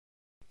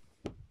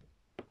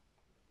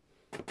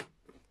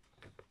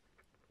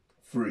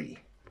3.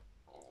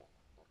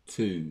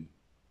 2.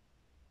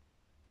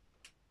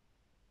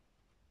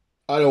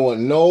 I don't want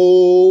no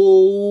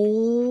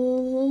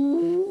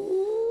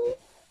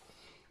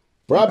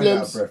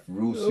problems. Breath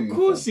real soon, Of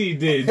course fam. he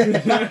did.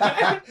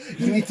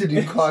 You need to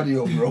do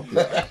cardio, bro.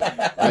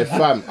 Hey,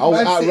 fam, I will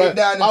Man, sitting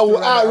down and I will still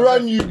like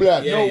outrun that. you,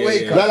 blood. Yeah, No yeah,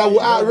 way, yeah. Blood, I will No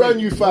outrun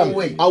way. you, fam. No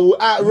way. I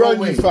will outrun No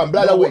you, way. fam.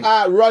 Blood, No I will way.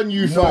 outrun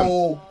you, fam.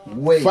 No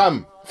way.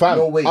 Fam.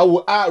 No way. I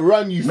will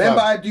outrun you, fam.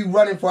 Remember, I do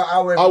running for an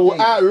hour every I will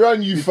day.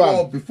 outrun you,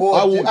 fam. Before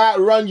I will gym.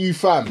 outrun you,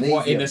 fam. Mate.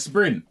 What, in a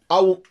sprint? I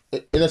will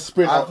in a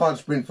sprint. I can't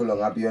sprint for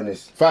long, I'll be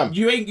honest. Fam.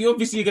 You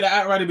obviously gonna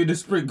outrun him in the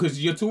sprint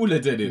because you're taller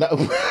than him.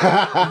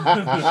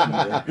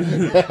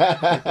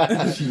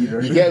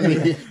 Cheater. You get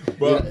me?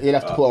 You'll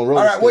have to put on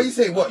roller Alright, what you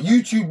skates. say? What?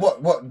 YouTube,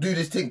 what do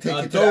this thing? Take I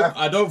it to the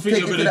I don't think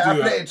take you're it to the gonna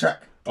do athletic it.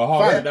 track. A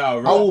half Fam, an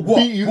hour. I will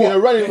beat you in a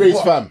running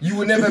race, fam. You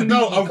will never beat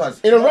No, me, I'm-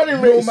 cuz. In a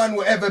running race. No man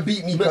will ever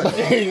beat me, cuz. What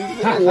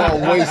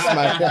a waste,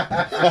 man.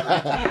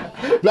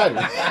 Blood,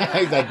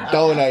 he's a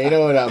donut, you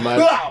know that, man.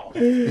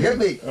 You get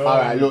me?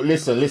 Alright, look,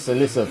 listen.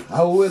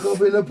 I will wake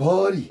up in a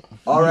party.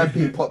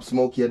 R.I.P. Pop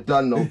Smoke, you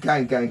done no.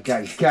 Gang.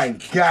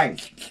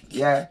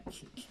 Yeah?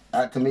 I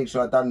had to make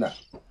sure I done that.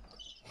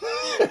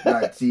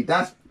 Like, see,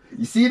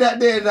 you see that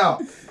there now?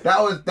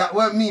 That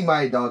weren't me,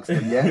 my dogs,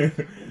 yeah?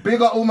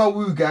 Big up all my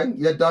woo gang,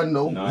 you done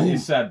no. No,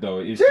 it's sad though.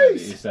 It's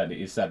Jeez. sad.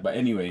 It's sad. But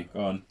anyway,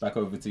 go on. Back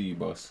over to you,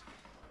 boss.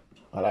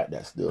 I like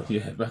that still.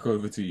 Yeah, back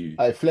over to you.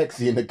 I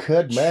Flexi in the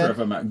cud, man.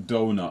 Trevor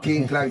McDonald.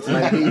 King Clanks,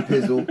 man, D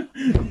Pizzle.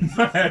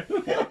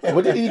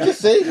 What did he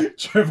just say?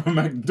 Trevor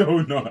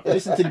McDonald.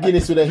 Listen to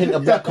Guinness with a hint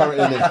of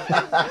blackcurrant in it.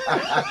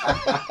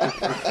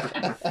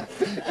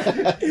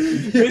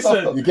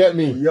 Listen. You get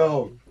me?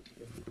 Yo.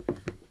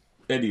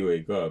 Anyway,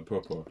 go on,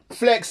 proper.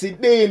 Flexi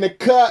D in the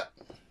cut.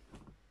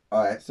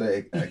 Alright, so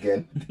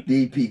again,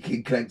 DP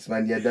King Clanks,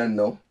 man, you done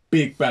no.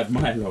 Big Bad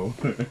Milo.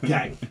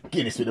 Gang.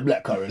 Guinness with the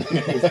blackcurrant.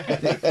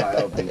 I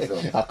don't think so.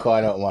 I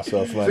can't help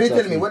myself, man. So you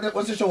telling Trust me,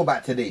 what's the show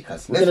about today,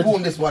 cuz? We're Let's gonna-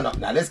 warm this one up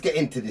now. Let's get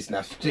into this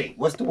now straight.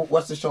 What's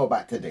the show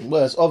about today?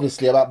 Well, it's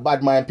obviously about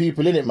bad mind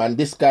people, innit, man?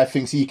 This guy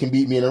thinks he can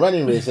beat me in a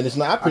running race, and it's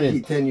not I happening.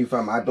 keep telling you,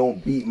 fam, I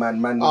don't beat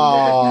man.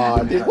 Ah,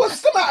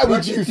 what's the matter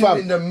with you, fam?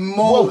 In the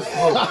most,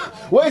 bro.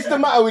 What is the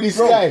matter with this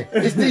guy?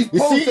 It's these You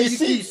posts see- that you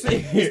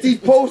see- it's these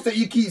posts that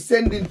you keep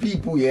sending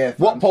people, yeah. Fam.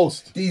 What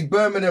post? These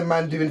Birmingham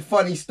man doing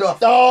funny stuff.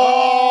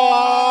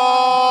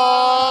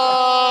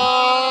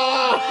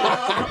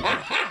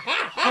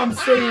 I'm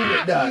saying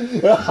it, dad.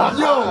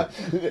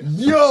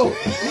 Yo.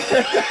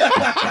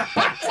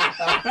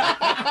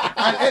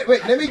 And,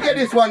 wait, let me get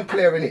this one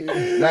clear,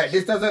 innit? Like,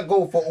 this doesn't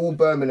go for all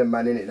Birmingham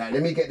man, innit? Like,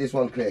 let me get this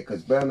one clear,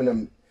 because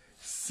Birmingham,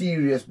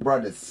 serious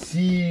brothers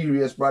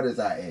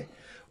out here.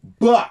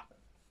 But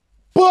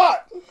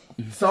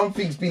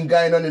something's been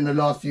going on in the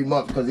last few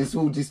months, because it's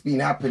all just been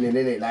happening,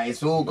 innit? Like,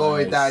 it's all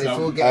going down, it's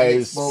all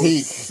getting exposed.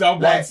 peak.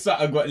 Someone Like,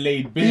 something got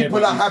laid bare. People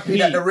but are it's happy peak.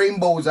 that the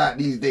rainbow's out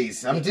these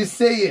days. I'm just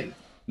saying.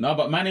 No,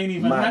 but man ain't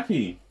even Man.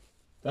 happy.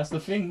 That's the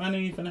thing, man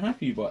ain't even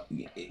happy. But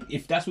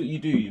if that's what you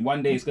do,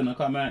 one day it's gonna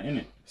come out,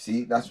 innit?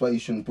 See, that's why you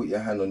shouldn't put your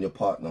hand on your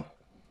partner.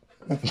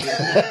 Shit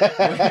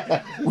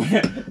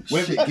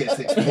gets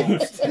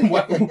exposed.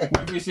 Whether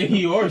it's a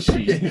he or a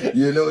she.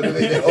 You know what I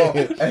mean? Oh,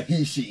 a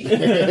he, she.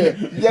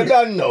 You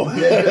don't know.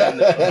 You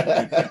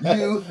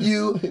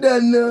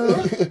don't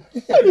know.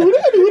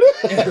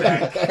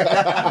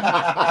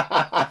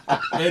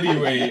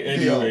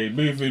 Anyway,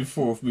 moving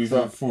forth.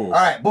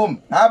 Alright,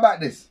 boom. How about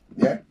this?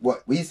 Yeah?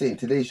 What we saying?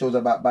 Today's show's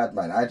about bad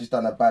man. I just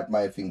done a bad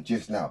man thing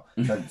just now.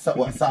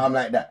 Something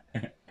like that.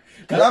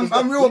 Cause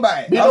I'm real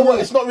about it. You know what?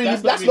 It's not really.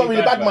 That's That's not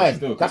really bad mind.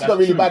 still, 'cause That's that's not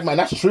really truth. bad mind.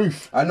 That's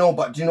truth. I know,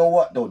 but do you know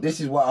what though? This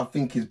is what I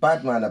think is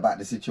bad man about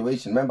the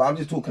situation. Remember, I'm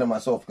just talking to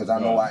myself because I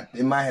know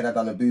in my head I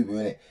done a boo boo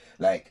in it.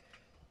 Like,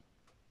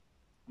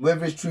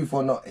 whether it's truth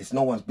or not, it's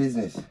no one's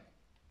business.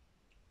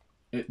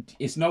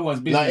 It's no one's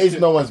business. Like, it's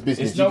no one's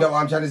business. It's You no- get what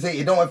I'm trying to say?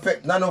 It don't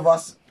affect none of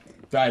us.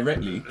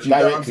 directly, Do you get what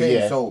I'm Directly, saying?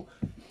 yeah. So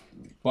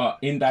but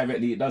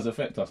indirectly it does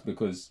affect us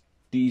because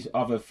these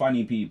other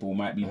funny people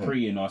might be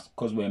preying us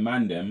because we're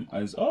man them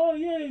as, oh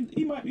yeah,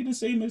 he might be the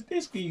same as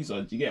this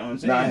geezer. Do you get what I'm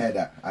saying? no, I heard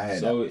that.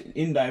 So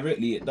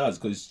indirectly it does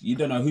because you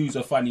don't know who's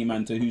a funny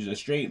man to who's a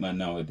straight man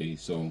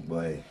nowadays. So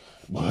Boy.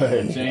 Boy,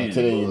 I'm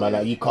telling you, man,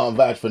 like, you can't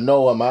vouch for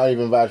no one, man. I don't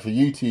even vouch for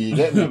you two. You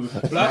get me?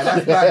 Now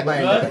that's bad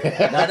mind.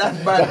 Now that's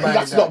bad mind.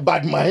 That's not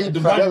bad mind.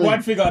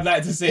 one thing I'd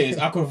like to say is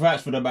I could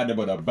vouch for the man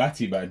about a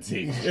batty man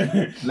thing.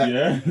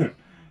 Yeah.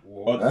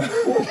 But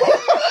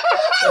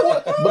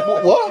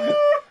what?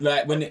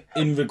 Like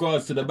in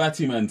regards to the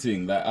batty man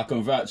thing, like I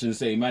can vouch and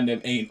say man them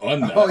ain't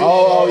on that.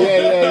 Oh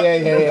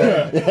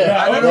yeah.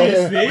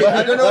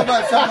 I don't know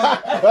about someone.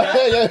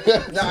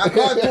 Nah, I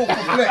can't talk for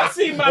I flex.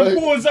 see man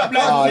pulls up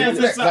like Oh, this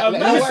you or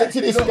something. like, listen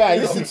to this guy.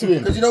 Listen to him.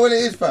 Because you know what it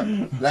is,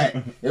 fam? Like,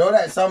 you know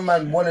that some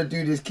man want to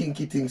do this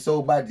kinky thing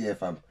so bad, yeah,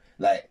 fam?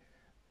 Like,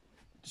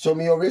 show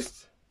me your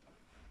wrist.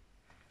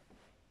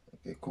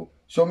 Okay, cool.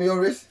 Show me your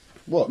wrist.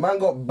 What? Man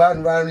got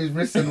band round his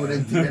wrist and all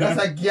them things.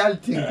 That's a gal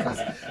thing, cuz.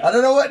 I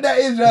don't know what that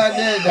is right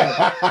there,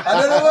 dog.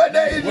 I don't know what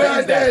that is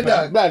right there,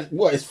 dog. Man,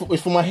 what? It's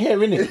for my hair,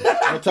 innit?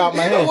 I tie up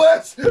my Even hair.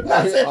 worse.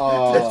 I said,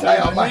 Oh. let's tie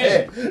up my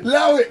hair.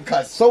 Allow it,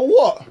 cuz. So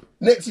what?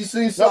 Next, you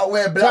soon start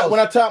wearing blouse. When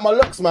I tie up my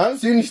locks, man.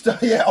 Soon you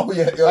start, yeah, oh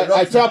yeah.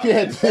 I tie up your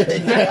head.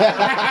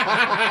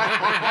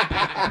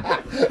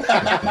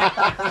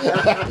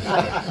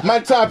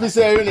 Man, tie up his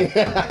hair,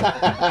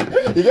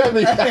 innit? You get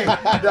me?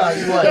 No,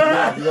 you want.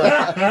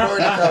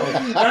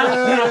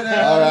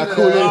 Alright,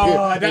 cool.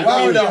 Oh, that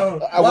video.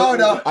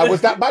 Wilder. I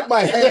was that bad,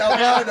 man. Hey,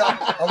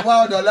 I'm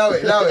Wilder. Allow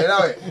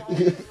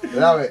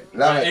it.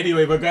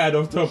 Anyway, we're going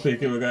off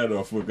topic. We're going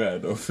off.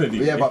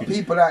 Anyway. Yeah, but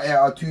people out here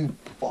are too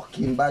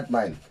fucking bad,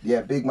 man.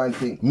 Yeah, big man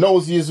thing.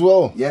 Nosy as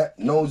well. Yeah,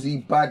 nosy,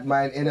 bad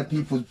man, inner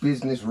people's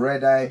business,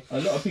 red eye.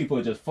 A lot of people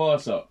are just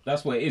fast up.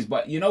 That's what it is.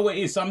 But you know what it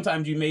is?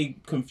 Sometimes you may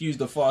confuse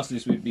the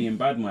fastness with being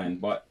bad mind,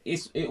 but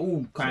it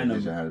all kind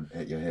of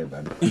your hair,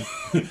 man.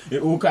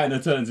 it all kind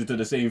of turns into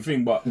the same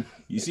thing. But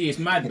you see, it's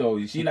mad though.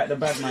 You see, like the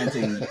bad mind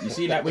thing. You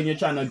see, like when you're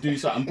trying to do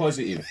something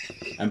positive,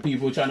 and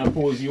people trying to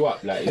pause you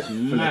up. Like it's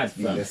mad,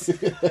 fam.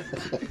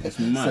 It's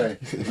mad.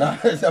 No.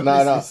 You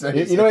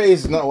know what it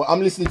is? No,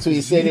 I'm listening to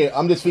you saying it.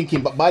 I'm just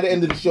thinking, but by the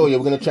end of the show, yeah,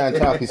 we're gonna try and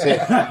tie up his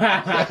head.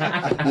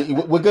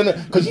 We're gonna,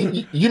 because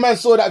you man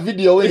saw that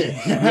video,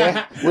 innit?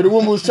 Yeah, where the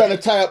woman was trying to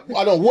tie up.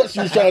 I don't know what she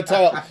was trying to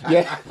tie up.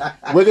 Yeah,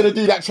 we're gonna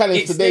do that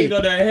challenge today. It stayed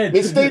on her head.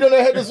 It stayed on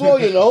her head as well,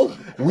 you know.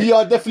 We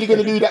are definitely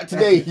gonna do that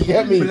today. You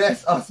get me?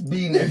 Bless us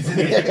beaners.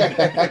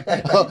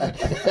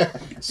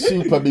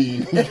 Super bean.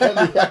 You get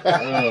me?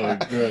 Oh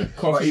god.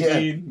 Coffee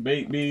bean,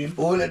 baked bean.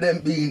 All of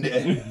them being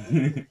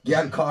there.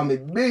 Y'all call me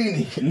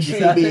beanie.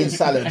 Tree bean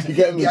salad. You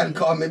get me? Y'all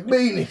call me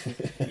beanie.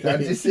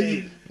 That's just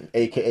it.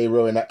 AKA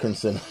Rowan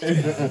Atkinson.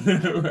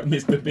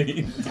 Mr.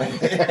 Bean.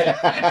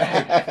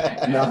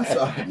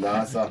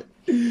 Nah, sir.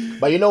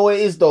 But you know what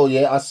it is though,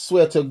 yeah? I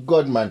swear to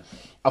God, man.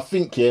 I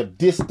think, yeah,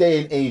 this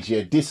day and age,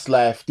 yeah, this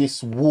life,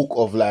 this walk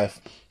of life,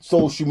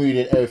 social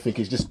media and everything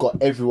has just got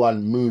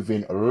everyone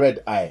moving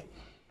red eye.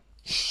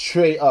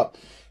 Straight up.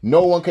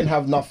 No one can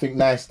have nothing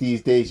nice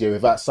these days, yeah,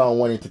 without someone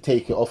wanting to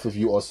take it off of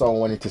you or someone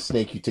wanting to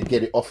snake you to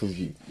get it off of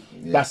you.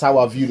 Yeah, that's how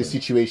I view the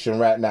situation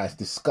right now. It's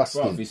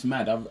disgusting. Bro, it's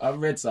mad. I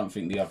read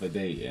something the other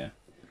day, yeah.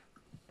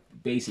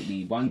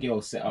 Basically, one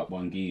girl set up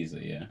one geezer,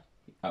 yeah.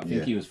 I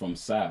think he was from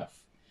South.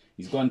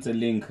 He's gone to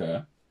link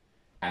her,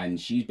 and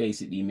she's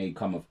basically made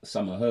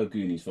some of her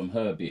goonies from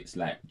her bits,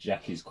 like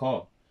jack his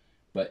car.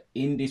 But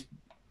in this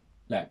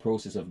like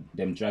process of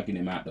them dragging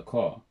him out the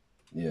car,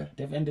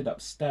 they've ended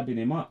up stabbing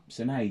him up.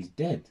 So now he's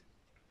dead.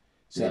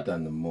 So They've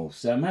done the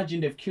most. So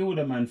imagine they've killed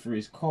a man for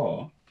his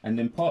car and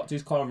then parked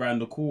his car around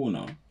the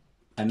corner,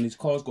 and his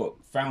car's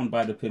got found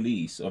by the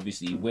police.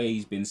 Obviously, where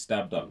he's been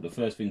stabbed up, the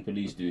first thing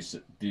police do is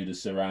do the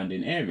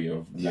surrounding area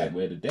of like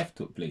where the death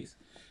took place.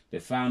 They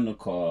found the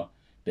car.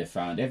 They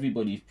found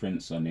everybody's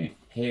prints on it,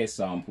 hair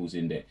samples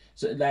in there.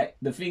 So like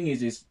the thing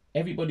is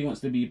everybody wants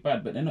to be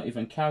bad, but they're not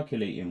even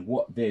calculating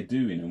what they're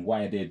doing and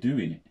why they're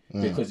doing it.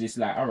 Because it's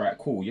like, all right,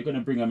 cool, you're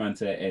gonna bring a man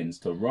to the ends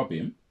to rob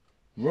him.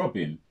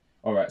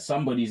 All right,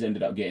 somebody's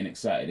ended up getting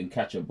excited and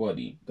catch a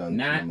body. Done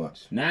too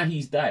much. Now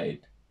he's died.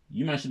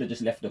 You man should have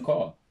just left the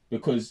car,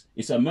 because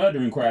it's a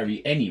murder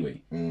inquiry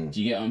anyway. Do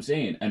you get what I'm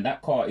saying? And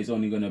that car is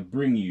only gonna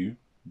bring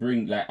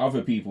like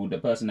other people, the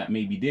person that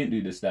maybe didn't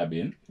do the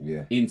stabbing,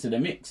 into the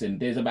mix.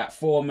 And there's about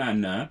 4 men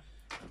now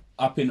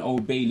up in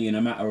Old Bailey in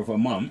a matter of a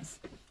month.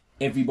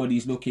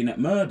 Everybody's looking at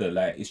murder.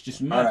 Like, it's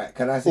just mad. All right,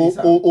 can I say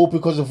something? All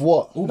because of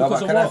what?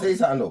 I say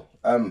something though?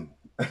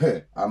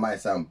 I might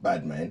sound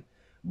bad, man,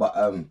 but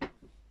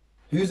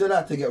who's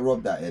allowed to get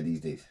robbed out here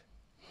these days?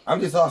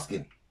 I'm just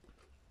asking.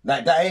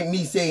 Like, that ain't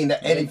me saying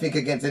that anything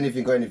against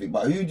anything or anything,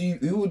 but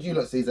who would you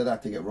lot say is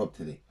allowed to get robbed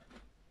today?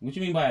 What do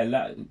you mean by a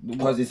lot?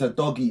 Because it's a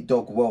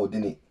dog-eat-dog world,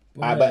 isn't it?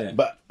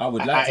 But I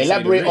would like to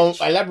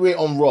elaborate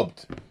on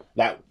robbed.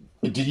 Like,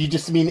 did you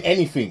just mean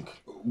anything?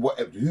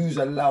 Who's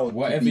allowed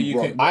Whatever to be you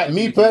robbed? can-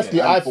 Me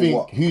personally, I for think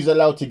what? who's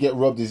allowed to get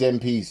robbed is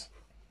MPs.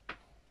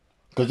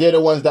 Because they're the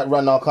ones that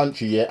run our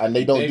country, yeah, and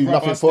they don't They do rob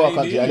nothing us for our daily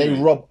country, and they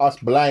anyway. rob us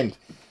blind.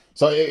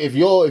 So if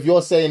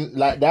you're saying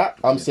like that,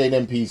 I'm saying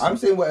MPs. I'm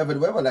saying whatever.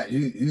 Like,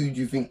 who do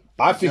you think?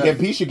 I think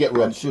MP should get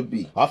robbed. And should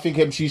be. I think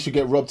MC should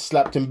get robbed,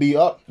 slapped, and beat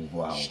up.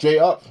 Wow. Straight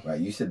up. Right,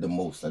 you said the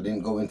most. I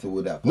didn't go into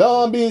all that.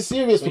 No, I'm being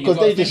serious But you because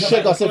gotta they just think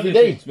shake about us the every day.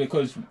 politics,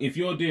 because if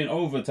you're doing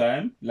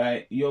overtime,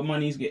 like, your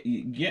money's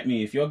you get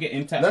me. If you're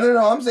getting taxed,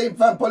 No. I'm saying,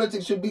 fam,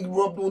 politics should be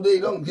robbed all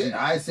day long.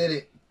 Yeah, I said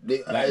it.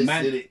 like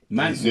said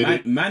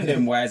it. man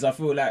them wise, I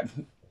feel like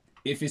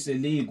if it's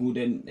illegal,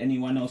 then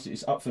anyone else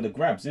is up for the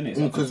grabs, isn't it?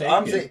 Because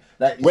I'm saying,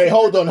 like, Wait,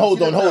 hold on.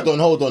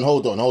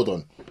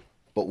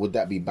 But would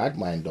that be bad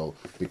mind though?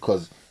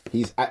 Because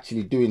he's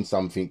actually doing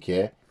something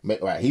here.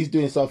 Right, he's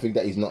doing something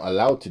that he's not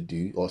allowed to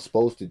do or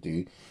supposed to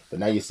do. But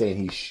now you're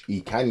saying he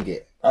can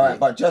get. All right,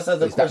 but just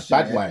as a Is that question,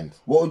 bad mind?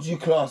 what would you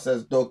class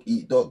as dog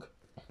eat dog?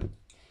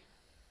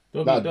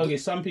 Dog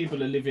is some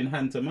people are living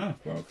hand to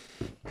mouth, bro.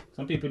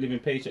 Some people living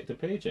paycheck to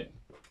paycheck.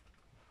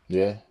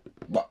 Yeah.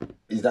 But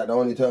is that the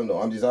only term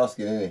though? I'm just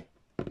asking, innit?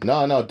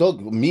 No,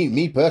 dog.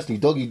 Me personally,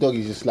 doggy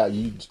is just like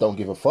you just don't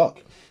give a fuck.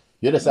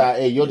 You're just out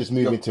here. You're just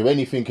moving to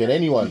anything and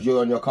anyone.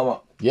 You're on your come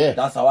up. Yeah,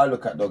 That's how I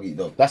look at dog eat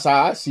dog. that's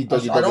how I see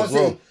doggy I dog don't as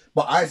well. say,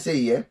 but I say,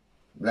 yeah,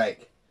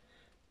 like,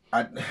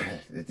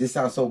 this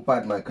sounds so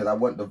bad, man, because I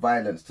want the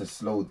violence to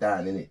slow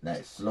down, innit?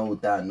 Like, slow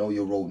down, know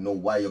your role, know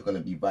why you're going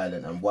to be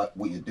violent, and what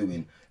you're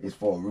doing is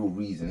for a real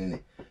reason,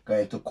 innit?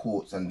 Going to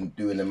courts and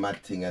doing a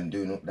mad thing and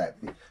doing, like,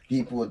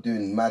 people are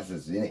doing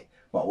mazzers, innit?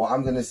 But what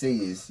I'm going to say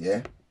is,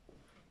 yeah,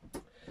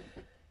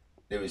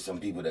 there is some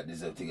people that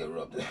deserve to get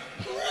robbed.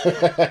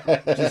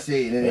 Just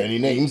saying, innit? Any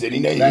names?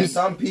 Like,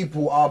 some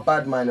people are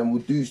bad man and will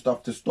do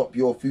stuff to stop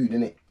your food,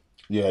 innit?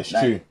 Yeah, it's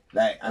Like, true.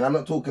 Like, and I'm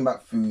not talking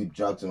about food,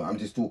 drugs, I'm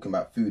just talking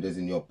about food as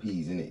in your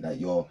peas, innit? Like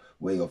your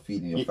way you're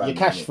feeding your family. Your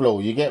cash innit? flow,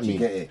 you get Do me? you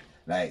get it?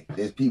 Like,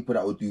 there's people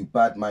that will do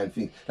bad mind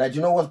things. Like, do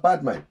you know what's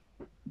bad mind?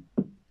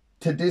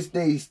 To this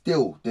day,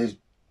 still, there's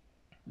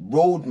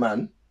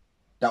roadman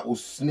that will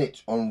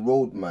snitch on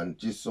roadman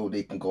just so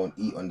they can go and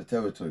eat on the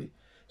territory.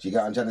 Do you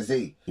get what I'm trying to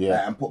say? Yeah.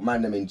 Like, and put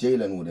man them in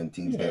jail and all them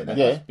things there. That's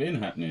Yeah.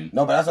 been happening.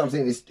 No, but that's what I'm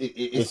saying.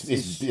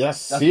 That's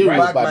serious,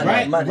 bad bad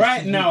man. man. Right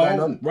going now,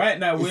 on. It's we're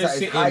at its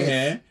sitting highest.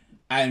 here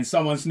and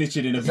someone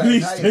snitching in a It's at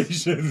police its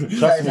highest. station.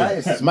 Trust me,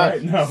 Highest. it's mad.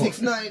 Right now.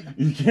 6ix9ine.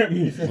 You get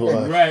me?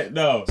 Boy. Right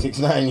now.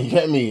 6ix9ine, you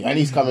get me? And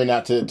he's coming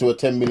out to a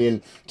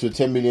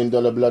 $10 million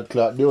blood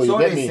clot deal. You So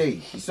get they me?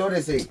 say. So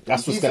they say.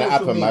 That's See what's gonna social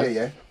happen, man.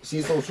 media, yeah?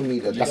 See social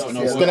media. That's- just don't to know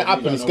see It's gonna how-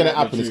 happen. It's gonna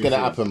happen. It's gonna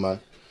happen, man.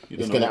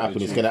 It's gonna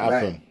happen. It's gonna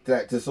happen.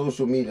 Like to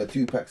social media,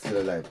 Tupac's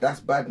still alive. That's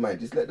bad, man.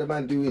 Just let the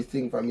man do his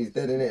thing, fam. He's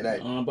dead, innit?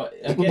 Like, But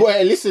again,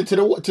 Boy, listen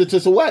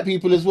to white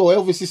people as well.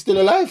 Elvis is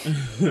still alive.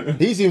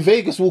 He's in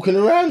Vegas walking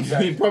around.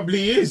 he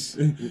probably is.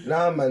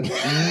 nah, man.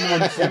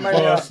 Nonsense Them man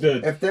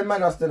bastard. if them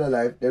man are still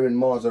alive, they're in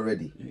Mars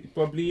already. He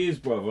probably is,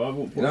 brother. I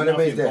won't put You know what I mean?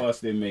 nothing There.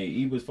 past him, mate.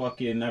 He was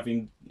fucking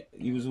having.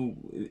 He was all.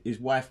 His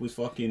wife was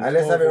fucking And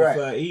let's 12 have it or right.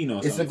 13 or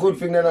It's a something. good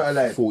thing they're not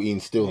alive. 14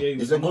 still. Yeah, he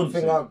was It's a good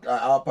thing nonsense.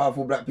 our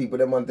powerful black people,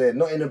 them on there,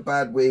 not in a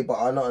bad way, but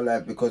are not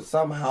alive because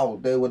somehow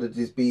they would have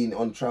just been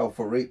on trial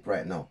for rape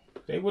right now.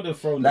 They would have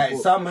thrown. Like the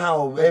book.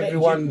 somehow But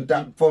everyone you-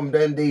 that from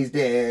them days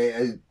there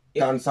has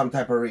done some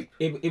type of rape.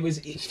 It was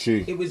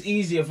true. It was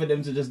easier for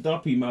them to just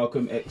duppy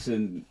Malcolm X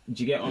and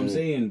do you get what I'm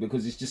saying?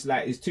 Because it's just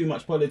like it's too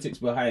much politics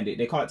behind it.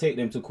 They can't take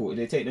them to court. If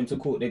they take them to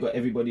court, they got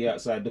everybody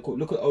outside the court.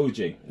 Look at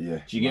OJ. Yeah,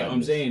 Do you get what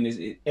I'm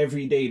saying?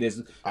 Every day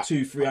there's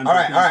 200-300. All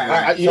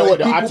right. You know what,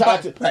 people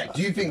I- right,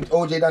 do you think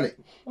OJ done it?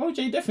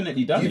 OJ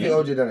definitely done Do you it.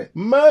 think OJ done it?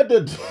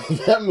 Murdered. You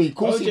get me? Of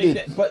course he OJ,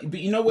 did. but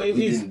you know what it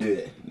He is. didn't do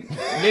it.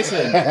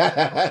 Listen,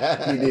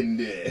 He didn't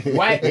do it.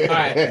 why? All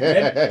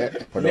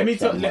right, let me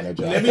tell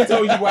manager. let me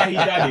tell you why he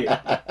done it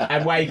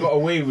and why he got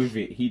away with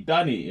it. He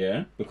done it,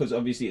 yeah, because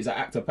obviously it's an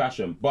act of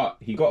passion, but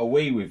he got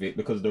away with it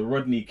because the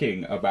Rodney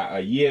King about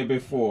a year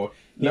before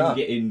him Nah.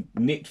 getting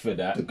nicked for The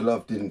that,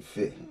 glove didn't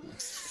fit.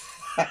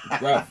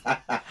 bruv.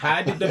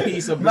 How did the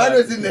piece of Man blood?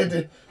 was in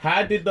there.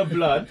 How did the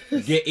blood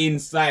get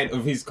inside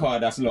of his car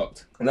that's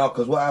locked? No,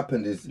 because what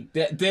happened is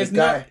There's the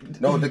guy.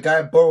 No, the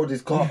guy borrowed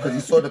his car because he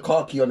saw the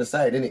car key on the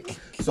side, innit?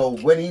 So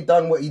when he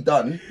done what he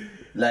done,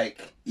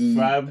 like he.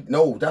 Fam.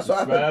 No, that's what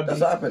happened. Fam, That's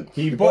what happened.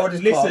 He borrowed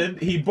his car. listen.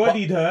 He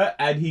bodied her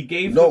and he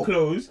gave No. the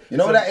clothes. You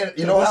know that-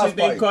 you know what's house his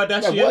name? party?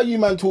 Kardashian. Yeah, what are you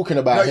man talking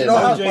No, about you here, know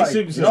man? house O.J. party.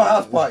 Simpson. You know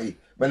house party.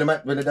 When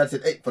the dad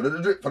said, "Hey, for the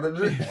drip, for the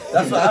drip,"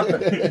 that's what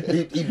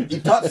happened. He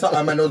touched something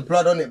and there was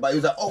blood on it, but he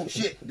was like, "Oh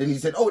shit!" Then he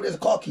said, "Oh, there's a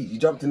car key." He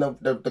jumped in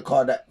the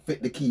car that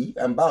fit the key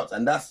and bounced,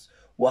 and that's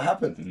what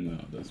happened. No,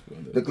 that's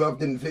what The glove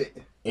didn't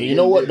fit. And you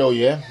know what though,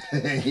 yeah?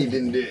 He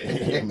didn't do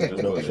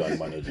it. No, John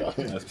manager.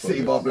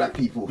 Save our black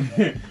people.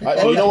 You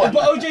know what?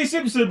 But OJ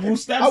Simpson will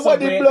stand I want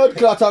the somewhere. blood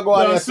clot I go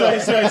on No, there.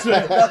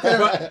 sorry.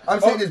 But, I'm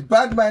saying it's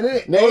bad man,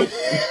 innit? No,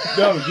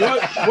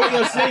 what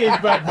you're saying is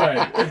bad,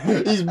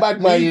 man. he's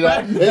bad man, you know.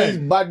 bad man. He's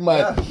bad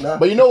man. Nah.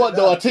 But you know what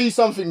though? I'll tell you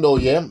something though,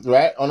 yeah.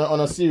 Right on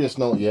a serious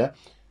note, yeah.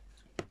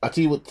 I'll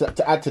tell you what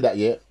to add to that,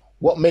 yeah.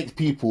 What makes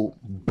people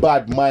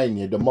bad mind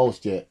you the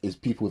most, yeah, is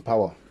people with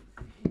power.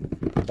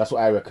 That's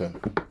what I reckon.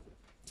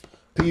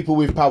 People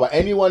with power.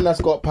 Anyone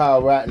that's got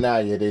power right now,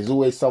 yeah, there's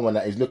always someone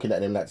that is looking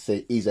at them that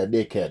say he's a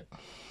dickhead.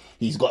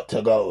 He's got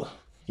to go.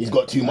 He's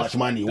got too much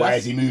money. Why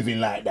is he moving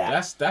like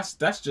that?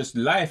 That's just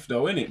life,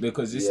 though, isn't it?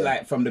 Because it's Yeah.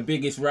 like from the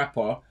biggest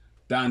rapper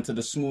down to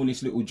the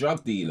smallest little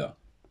drug dealer.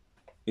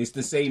 It's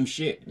the same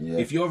shit. Yeah.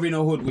 If you're in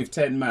a hood with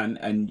 10 man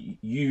and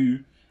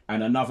you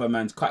and another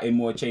man's cutting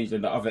more change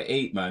than the other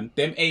 8 man,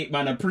 them 8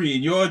 man are pre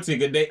in your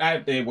thing and they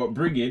out there what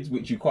brigades,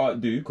 which you can't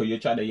do because you're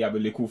trying to yab a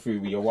little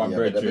food with your one Yeah,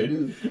 but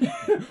brethren.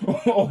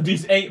 Or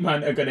these 8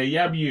 man are gonna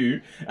yab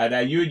you, and now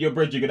you and your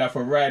brethren are gonna have to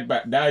ride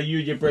back. Now you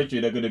and your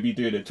brethren are gonna be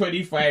doing a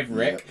 25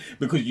 wreck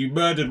because you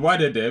murdered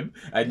one of them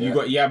and you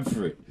got yabbed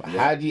for it.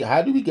 How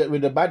do we get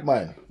rid of bad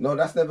mind? No,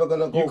 that's never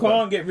gonna go. You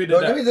can't get rid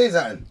of that. Let me say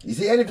something. You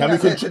see anything I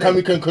said today? Can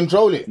we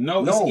control it?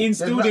 No, No, it's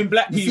instilled there's in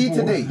black you people.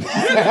 See today.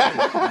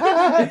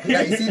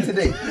 Yeah, you see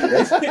today.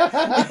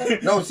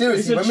 Yes? No,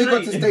 seriously, when we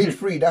got to stage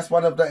 3, that's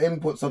one of the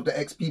inputs of the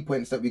XP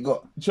points that we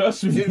got.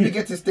 Trust me. As soon as we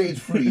get to stage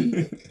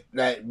 3,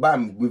 like,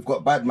 bam, we've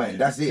got bad mind.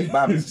 That's it,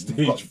 bam.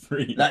 Stage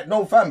 3. Like,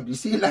 no, fam, you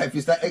see life,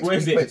 it's like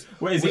XP points.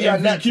 Where is we it? are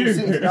natural MVQ?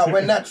 Sims. No,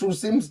 we're natural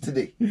Sims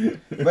today.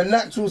 We're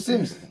natural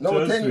Sims. No, I'm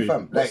Trust telling you, me.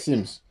 fam. What Like,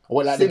 Sims?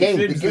 What, like Sims, the game?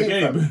 Sims. the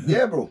game. fam.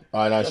 Yeah, bro.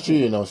 Oh, no, it's true,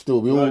 you know,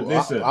 still. We Bro, all,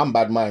 listen. I'm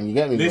bad man, you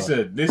get me, bro?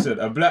 Listen,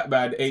 a black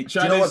man ain't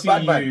trying know to what's see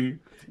bad man? you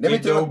Let me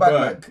in tell you your what's bad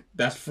man. work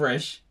that's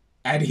fresh.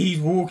 And he's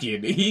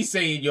walking. He's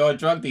saying you're a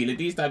drug dealer.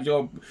 These times you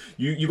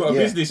got a Yeah,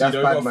 business, you that's know,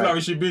 you bad got a man.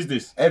 flourishing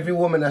business. Every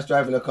woman that's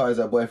driving a car is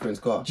her boyfriend's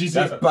car.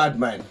 Jesus. That's bad,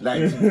 man.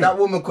 Like, that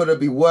woman could have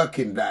been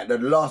working like the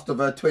last of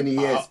her 20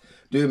 years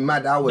doing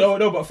mad hours.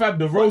 No, but fam,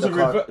 the roles the are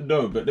car- reversed.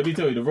 No, but let me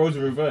tell you, the roles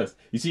are reversed.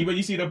 You see, when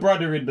you see the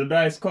brother in the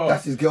nice car,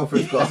 That's his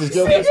girlfriend's car. That's his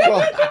girlfriend's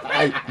car.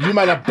 Hey, you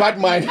man a bad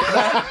man.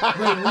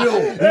 We're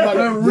real. You man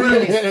We're a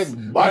real.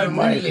 bad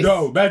man.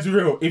 no, that's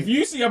real. If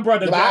you see a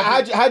brother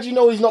driving, How do you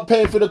know he's not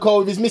paying for the car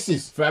with his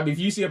missus? fam, if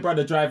you see a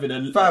brother driving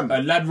a Fam.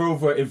 Land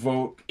Rover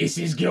Evoque, it's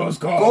his girl's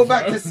car. Go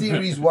back fam. to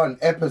series 1,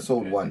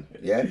 episode 1.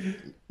 Yeah?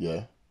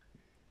 Yeah.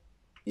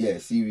 Yeah,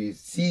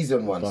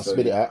 season 1. Don't Sorry.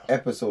 spit it out.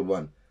 Episode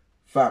 1.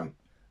 Fam,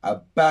 a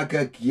bag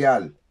of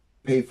gyal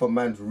pay for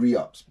man's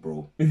re-ups,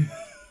 bro.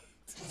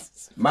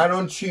 Man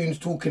on tunes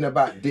talking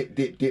about dip,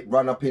 dip, dip,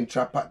 run up in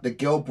trap at. The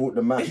girl brought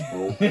the mash,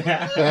 bro.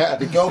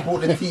 The girl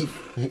brought the teeth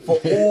for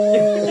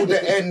all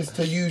the ends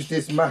to use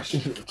this mash.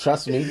 Do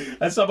Trust me.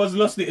 And someone's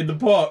lost it in the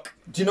park.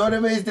 you know what I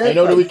mean? There, I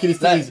know the fam?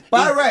 wickedest thing is-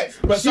 by right,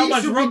 But she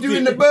someone's should be rubbed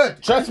doing it. the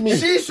bird. Trust me.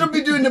 She should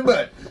be doing the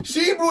bird.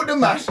 She brought the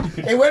mash.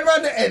 It went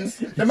round the ends.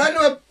 The man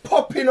were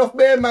popping off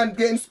bare man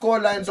getting score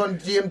lines on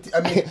GMT.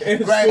 I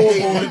mean, grind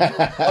day,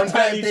 on Tiny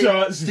grind day.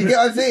 charts. Do you get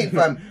what I'm saying,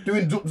 fam?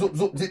 Doing zoop, zoop,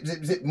 zoop, zip,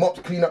 zip, zip, mops,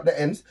 clean up the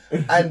ends,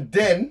 and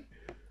then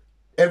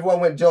everyone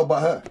went jail but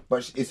her.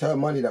 But it's her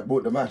money that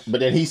brought the mash. But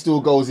then he still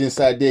goes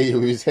inside there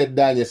with his head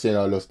down, you're saying,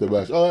 I lost the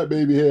mash. All right,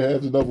 baby, here,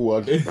 have another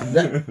one. That's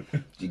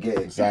Do you get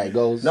it? how it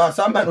goes. No,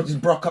 some man will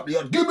just broke up the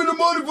yard. Give me the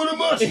money for the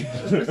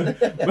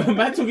mash. But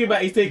man talking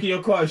about he's taking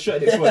your car and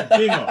shutting it for a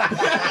dinger.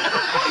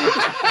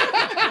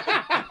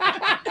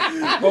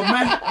 Or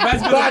man's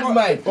Bad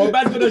man. Or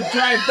man's gonna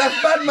drive.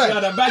 That's bad man.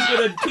 No, the man's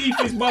gonna keep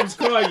his mum's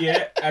car,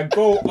 yeah, and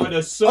go on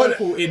a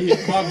circle in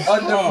his mum's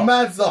On the car.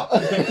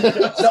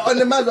 Mazda. On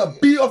the Mazda,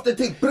 beat off the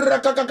thing. With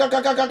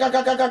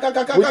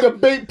the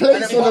bait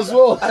plates on as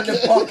well. And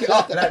then park it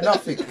up like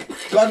nothing.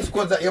 Gun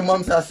squads at your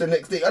mum's house the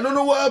next day. I don't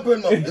know what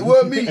happened, man. It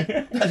weren't me.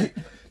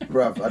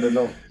 Bruv, I don't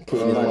know.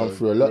 Putting his mum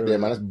through a lot there,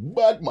 man. That's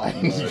bad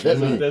man. You get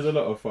me? There's a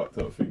lot of fucked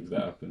up things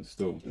that happen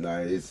still. Nah,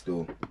 it is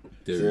still.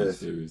 There is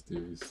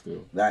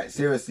still. Like,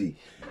 seriously.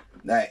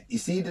 Like, you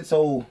see this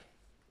whole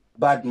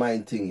bad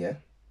mind thing, yeah?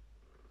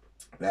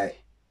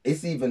 Like,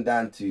 it's even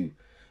down to,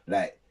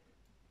 like,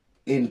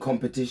 in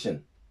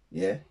competition,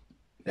 yeah?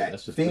 Like,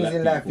 That's just things black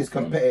in life people is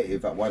from-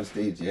 competitive at one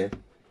stage, yeah?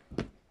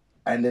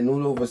 And then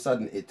all of a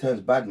sudden, it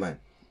turns bad man.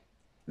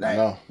 Like,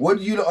 No. what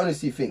do you lot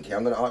honestly think? Yeah?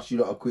 I'm going to ask you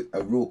lot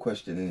a real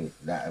question,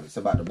 innit? Like, it's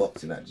about the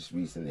boxing that just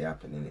recently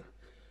happened, innit?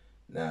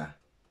 Nah.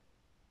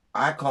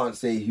 I can't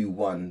say who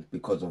won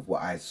because of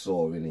what I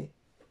saw in it.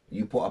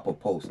 You put up a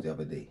post the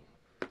other day,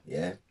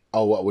 yeah?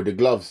 Oh, what, with the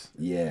gloves?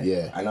 Yeah.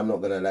 Yeah. And I'm not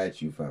gonna lie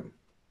to you, fam.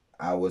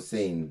 I was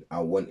saying I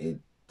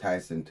wanted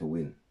Tyson to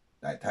win.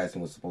 Like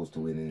Tyson was supposed to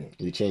win, innit?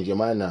 You change your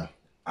mind now.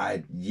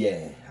 I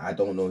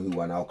don't know who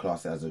won. I'll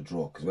class it as a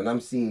draw. Because when I'm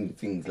seeing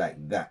things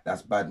like that,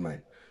 that's bad,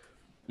 man.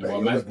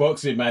 Well, man's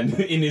boxing, man,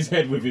 in his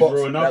head with his Box,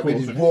 raw like, knuckles.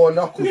 with his raw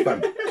knuckles,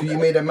 fam. So you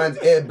made a man's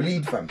ear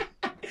bleed, fam.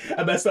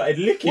 And man started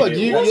licking What, it.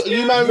 you What's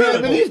man that?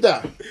 really believe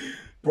that?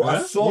 Bro, I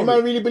Huh? saw You man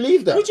it. really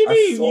believe that? What do you I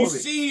mean? saw You it.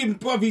 see him,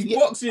 bruv, he's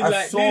boxing I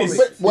like saw this.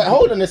 it. Wait,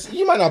 hold on.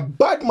 You man a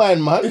bad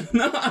man, man.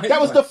 No, That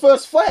was the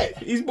first fight.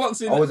 He's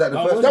boxing. Oh, was that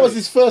the first That was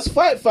his first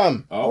fight,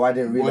 fam. Oh, I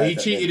didn't Well, realise he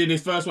that cheated then. in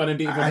his first one and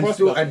didn't even And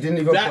prosper. still, I didn't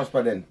even That-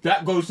 prosper then.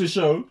 That goes to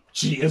show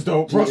cheaters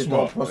don't Cheaters prosper.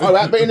 don't prosper. All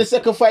right, but in the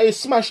second fight, he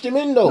smashed him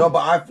in, though. No,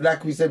 but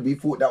like we said, we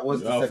thought that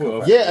was the I second thought-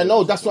 fight. Yeah, I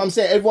know. That's what I'm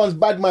saying. Everyone's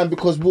bad man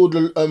because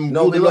Wilder No, Wilder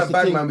we lost weren't the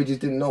bad, thing. man. We just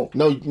didn't know.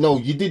 No,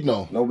 you did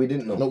know. No, we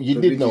didn't know. No, you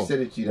So did we know. just said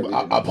it to you that we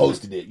didn't I know.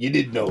 posted it. You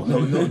did know.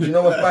 No, do you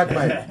know what's bad,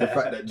 man? The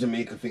fact that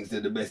Jamaica thinks they're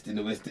the best in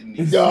the West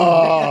Indies.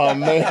 Oh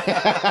man!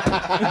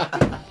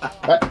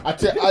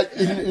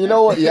 You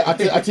know what? Yeah, I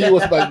tell you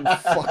what's bad.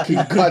 Fucking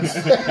guns.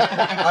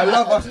 I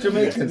love us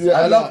Jamaicans.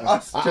 I love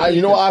us Jamaicans.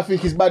 You know what I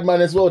think is bad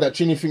man as well. That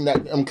Trini think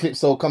that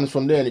Clipso comes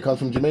from there and it comes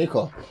from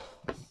Jamaica.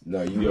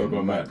 No, You're you've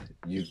gone mad.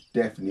 You've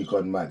definitely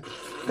gone mad.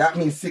 That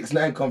means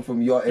 6ix9ine come from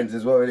your ends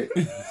as well,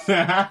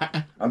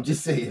 innit? I'm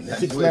just saying. I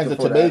just 6ix9ine's wanted a to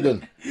throw that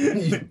Tobagan.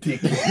 out. You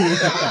dick.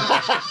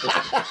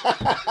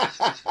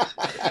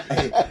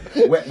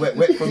 Hey,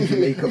 wet from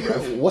Jamaica, bro.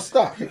 What's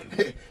that?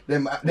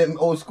 them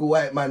old school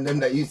white man, them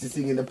that used to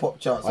sing in the pop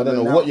charts. I don't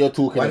know what you're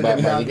talking One of about,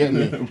 them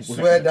man. You now- get me?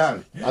 Swear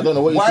down. I don't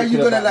know what you're Why are talking you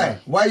gonna about, lie? man.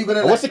 Why are you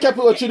gonna lie? What's the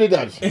capital of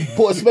Trinidad?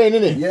 Port of Spain,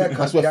 innit? Yeah,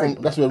 that's where gang.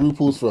 that's where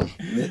RuPaul's from.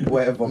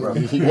 Whatever, bro.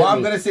 You get What I'm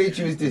me? gonna say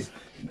to you is this: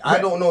 I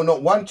don't know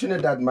not one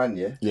Trinidad man,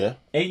 yeah. Yeah.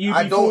 Ain't you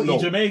I don't know.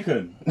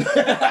 Jamaican?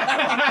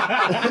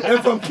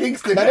 They're from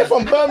Kingston. Now they're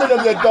from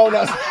Birmingham, you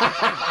donuts.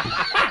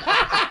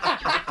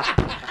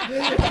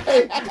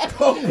 Hey,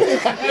 don't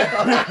piss me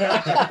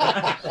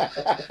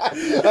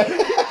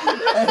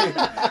Hey,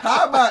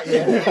 how about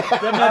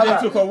Them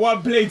man took a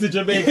one plane to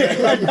Jamaica.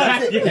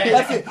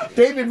 That's it.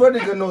 David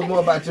Rodigan knows more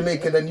about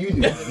Jamaica than you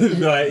do.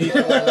 No, He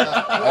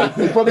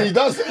probably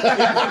does.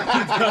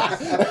 I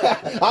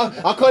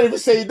can't even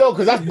say he don't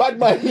because that's bad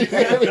man. He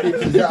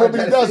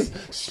probably does.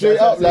 Straight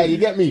up, like, you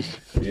get me?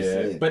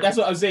 yeah. But that's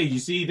what I'm saying. You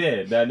see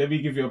there. Now, let me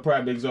give you a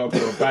prime example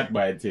of bad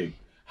man thing.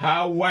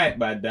 How white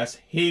man, that's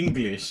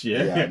English,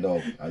 yeah?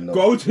 Yeah, I know.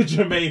 Go to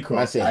Jamaica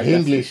I say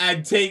English.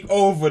 and take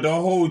over the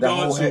whole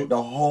dance.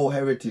 the whole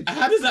heritage.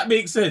 How does that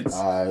make sense?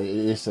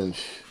 Listen.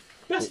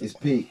 It's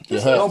peak.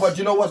 It No, hurts. but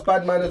you know what's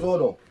bad man as well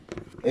though?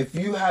 If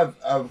you have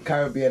a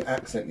Caribbean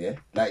accent, yeah?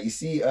 Like you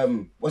see,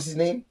 what's his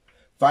name?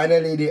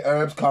 Finally the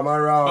herbs come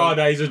around. Oh,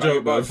 that is a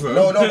joke, man.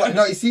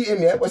 No, you see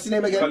him, yeah? What's his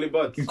name again? Collie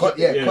Buds.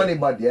 Yeah. Connie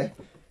Bud, yeah?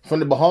 From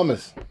the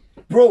Bahamas.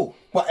 Bro,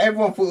 but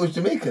everyone thought it was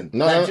Jamaican.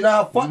 No, like, no, do you know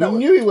how fucked that we was?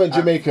 knew he weren't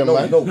Jamaican, no,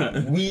 man. No,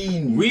 we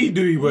knew. We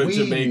do he was We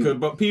Jamaican, knew.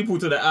 but people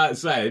to the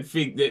outside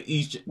think that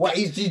he's... What,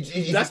 he's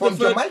That's from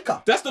the first,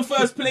 Jamaica? That's the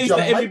first place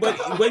Jamaica. that everybody...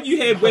 When you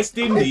hear West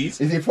Indies,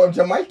 Is he from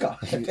Jamaica?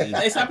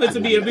 it's happened to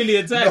me a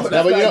million times. No, No,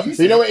 that's but what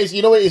you know what it is.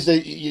 You know what it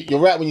is. You're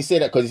right when you say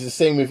that because it's the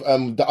same with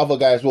the other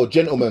guy as well.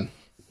 Gentleman.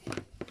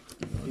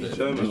 He's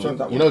German.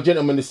 You know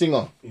Gentleman, the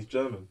singer. He's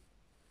German.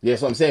 Yeah,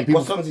 that's what I'm saying.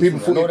 People, What songs is people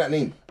he from? I know thought. that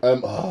name.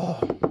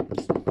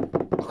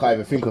 I can't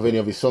even think of any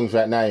of his songs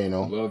right now. You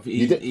know. Well,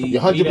 You you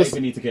you're don't 100%.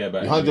 even need to care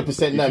about it.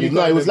 100% no. If you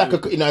No, it got was like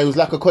them- a, he was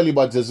like a Collie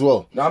Buds as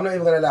well. No, I'm not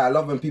even gonna lie. I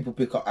love when people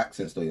pick up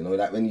accents, though. You know,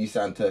 like when you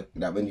sound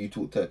like when you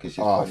talk Turkish, it's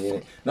Oh. funny,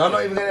 innit? No, I'm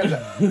not even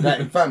gonna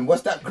like, fam.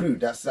 What's that crew?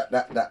 That's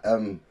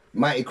that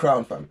Mighty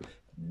Crown, fam.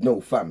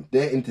 No, fam.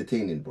 They're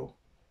entertaining, bro.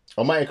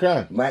 Almighty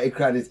Crown. Mighty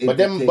Crown is But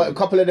entertaining. a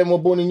couple of them were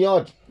born in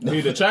Yard.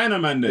 Who, the China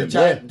man then?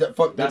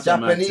 the That's a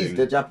mad Japanese, thing. the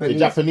The Japanese.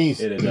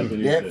 Japanese. Yeah, the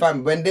Japanese. Yeah,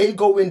 fam. When they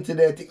go into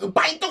their thing,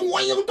 "Bite the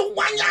one, you the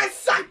one, you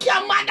suck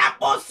your mother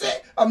pussy."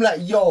 I'm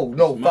like, yo,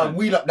 no, fam. Man.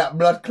 Wheel up that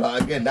blood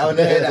clot again. I want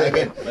to hear that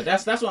again. But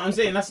that's what I'm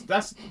saying.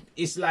 That's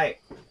it's like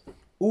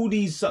all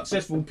these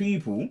successful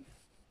people,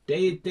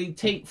 they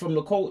take from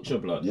the culture,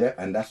 blood. Yeah,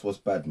 and that's what's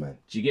bad, man.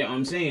 Do you get what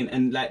I'm saying?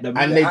 And like the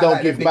And they I don't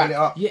like give they back. picking it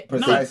up. yeah,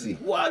 Precisely. No,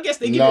 well, I guess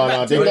they give No, it back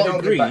no, to they a don't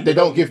degree. They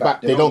don't give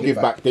back. They don't give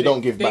back. They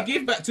don't give They back.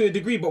 give back to a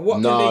degree, but what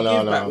No, can they no,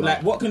 give no, back? no.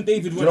 Like, what can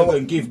David know what?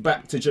 Rodigan give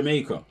back to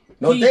Jamaica?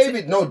 No, He-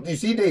 David. No, you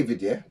see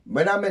David, yeah.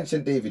 When I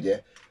mentioned David, yeah,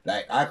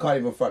 like I can't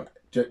even front.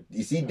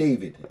 You see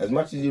David, as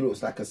much as he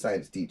looks like a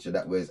science teacher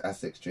that wears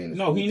Essex trainers.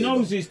 No, all he day knows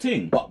long. his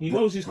thing. But He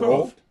knows his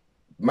bro, craft.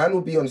 Man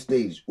will be on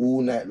stage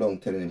all night long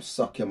telling him,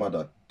 "Suck your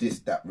mother, this,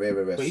 that,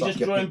 rare." But he's suck just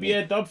your drawing picnic,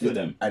 beer dub for this,"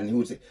 them. And he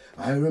would say,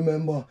 "I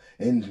remember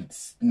in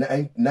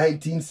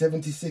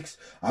 1976,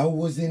 I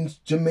was in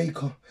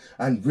Jamaica,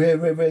 and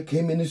Rare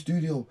came in the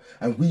studio,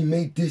 and we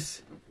made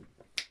this."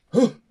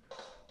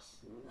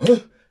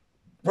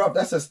 Bruv,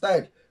 that's a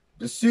style.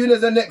 As soon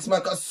as the next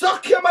man goes,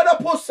 "Suck your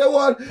mother pussy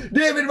one,"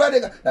 David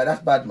Rodigan. Like,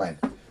 that's bad, man.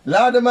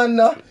 Louder man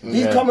now.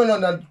 He's Yeah. coming on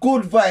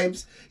good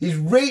vibes. He's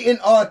rating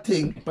our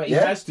thing. But he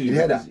yeah? has to, You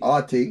hear that? because-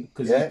 Our thing.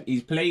 Because Yeah.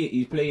 he's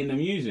playing the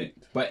music.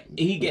 But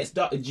he gets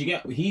dub. Do you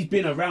get? He's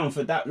been around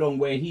for that long,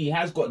 where he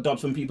has got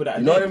dubs from people that are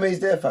You know what I dead. mean? He's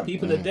there, fam.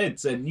 People are dead,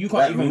 so you can't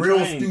Like even real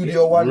try and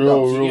Studio One Real,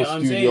 dubs. You real get what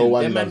I'm Studio saying?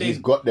 One Them man, dubs. they- He's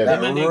got them.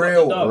 them man, they got the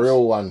real, dubs.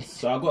 Real ones.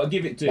 So I got to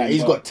give it to Like, him.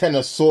 he's but- got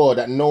tenor saw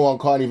that no one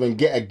can't even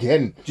get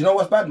again. Do you know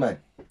what's bad, man?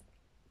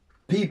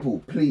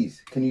 People,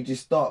 please, can you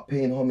just start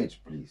paying homage,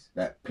 please?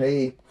 Like,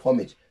 pay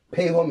homage.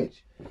 Pay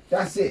homage.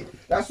 That's it.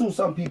 That's all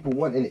some people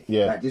want, innit?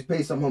 Yeah. Like, just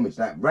pay some homage.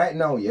 Like, right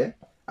now, yeah?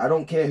 I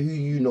don't care who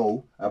you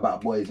know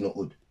about Boys Not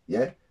Hood,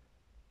 yeah?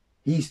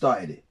 He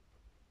started it.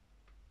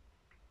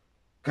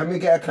 Can we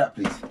get a clap,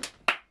 please?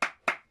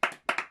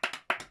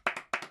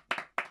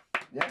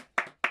 Yeah?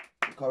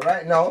 Because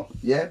right now,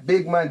 yeah,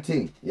 big man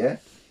thing, yeah?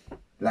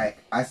 Like,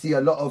 I see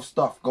a lot of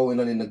stuff going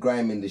on in the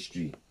grime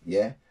industry,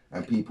 yeah?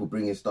 And people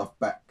bringing stuff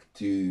back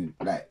to,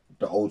 like,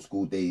 the old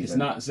school days. It's and-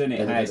 nuts, isn't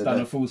it? How it's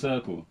done a full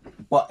circle.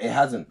 But it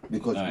hasn't,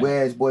 because Right.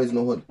 where's Boys in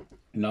the Hood?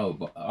 No,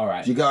 but all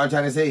right. Do you get what I'm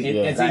trying to say?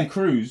 It's in Like,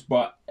 Cruise,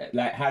 but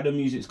like how the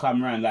music's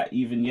come around, like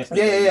even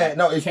yesterday. Yeah.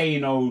 No, it's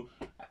Kano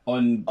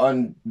on.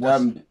 on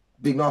What's-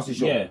 Big Nasty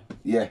Show. Yeah.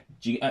 Yeah.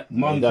 Do you,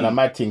 Monkey. done a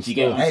mad thing Do you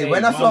get still. what I'm Hey, saying?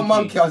 when I saw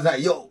Monkey, I was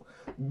like, yo,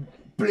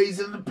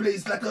 blazing the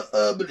place like a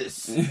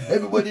herbalist.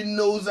 Everybody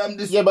knows I'm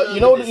this. Yeah, but you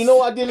know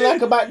what I didn't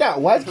like about that?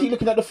 Why does he keep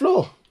looking at the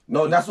floor?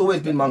 No, that's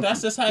always been Monkey.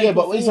 That's just how. Yeah,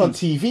 but he's on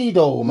TV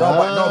though, man.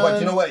 but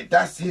you know what?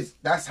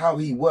 That's how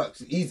he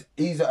works. He's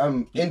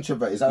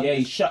introvert. Is that Yeah,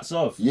 he shuts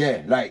off.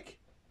 yeah, like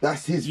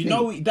that's his You thing.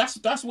 know,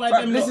 that's why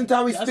Fam, them. listen lot- to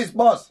how he that's- spits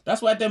bars.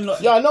 That's why them.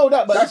 Lot, Yeah, I know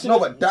that, but That's listen no,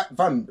 to- but that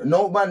fam,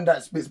 no man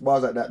that spits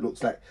bars like that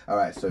looks like. All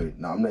right, sorry.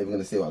 No, I'm not even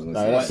gonna say what I was gonna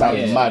Nah, say. that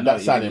sounded Yeah, mad. no,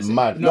 That sounded you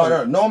mad.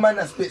 No man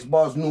that spits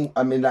bars. No,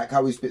 I mean like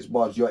how he spits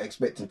bars. You're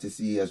expecting to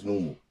see as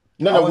normal.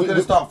 No, I was we-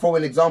 gonna start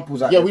throwing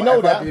examples out Yeah, there, we but know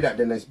if I that. do that,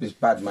 then it's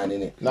bad man,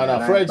 innit? No, And I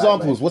for ain't bad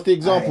examples, man. what's the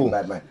example? I ain't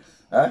bad man.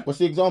 Huh? What's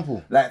the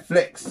example? Like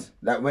Flex,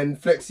 like when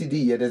Flexi D,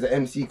 yeah, there's an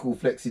MC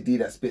called Flexi D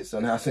that spits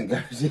on House and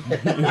Garage. You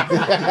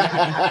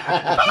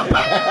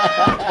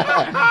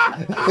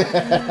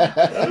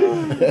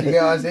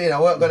get what I'm saying?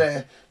 I weren't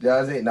gonna, you know what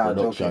I'm saying? Nah,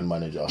 Production joking.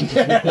 manager.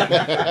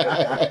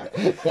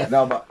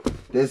 No, but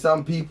there's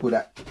some people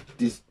that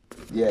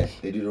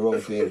they do the wrong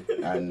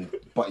thing,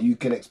 but you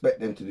can expect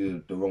them to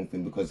do the wrong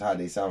thing because how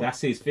they sound. That's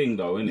his thing,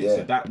 though, isn't it? Yeah.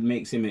 So that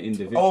makes him an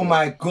individual. Oh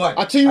my God!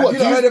 I tell you what,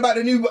 have you not heard about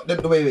the new?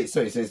 Wait,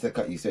 sorry, to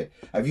cut you. Say,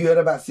 have you heard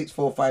about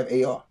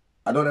 645 AR?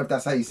 I don't know if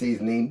that's how you say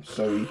his name.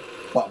 Sorry,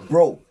 but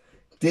bro,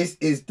 this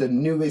is the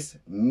newest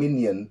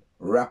Minion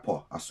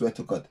rapper. I swear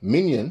to God,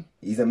 Minion?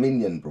 he's a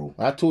Minion, bro.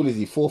 How tall is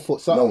he? 4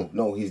 foot something?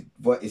 No,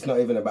 it's not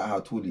even about how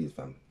tall he is,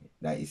 fam.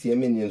 Like you see a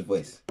Minion's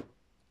voice.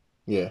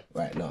 Yeah.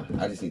 Right, no,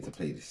 I just need to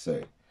play this.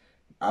 Sorry,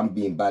 I'm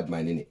being bad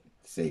man, innit?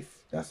 Safe.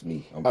 That's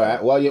me. All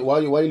right. While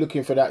you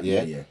looking for that,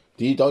 yeah. Yeah.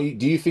 Do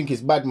you think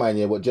it's bad man?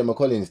 Yeah, what Gemma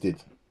Collins did?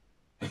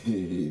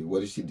 What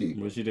did she do?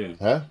 What's she doing?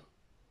 Huh?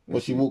 Well,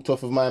 she walked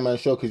off of My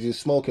Man's show because he was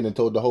smoking and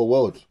told the whole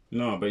world.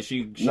 No, but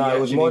she No, it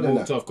was actually more than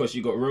walked that. off because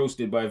she got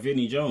roasted by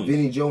Vinnie Jones.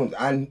 Vinnie Jones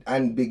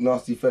and Big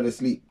Nasty fell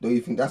asleep. Don't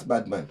you think that's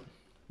bad, man?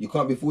 You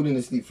can't be falling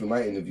asleep through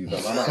my interview,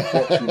 fam. I might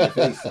box you in the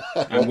face.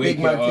 And wake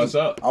your ass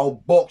up. I'll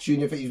box you in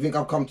your face. You think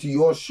I've come to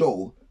your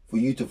show for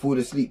you to fall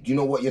asleep? Do you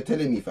know what you're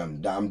telling me,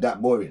 fam? That I'm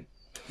that boring.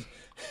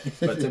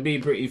 But to be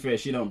pretty fair,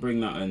 she don't bring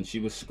that, and she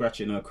was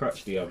scratching her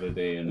crutch the other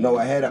day. And No,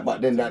 I heard that,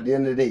 but then at the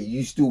end of the day,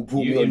 you still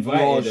brought You me on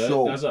invited your her,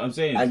 show. that's what I'm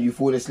saying. And you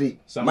fall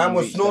asleep. Someone Man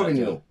was reached snoring, out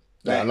you to know.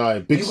 Yeah, I know,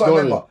 big you gotta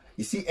snoring. remember,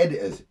 you see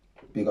editors,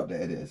 big up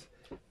the editors.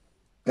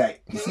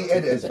 Like, you see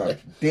editors, fam,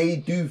 they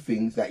do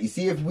things like, you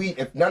see,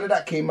 if none of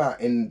that came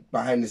out in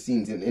behind the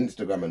scenes in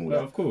Instagram and all Well,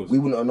 that, of course. we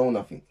wouldn't have known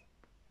nothing.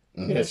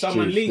 Yeah,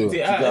 someone true, leaked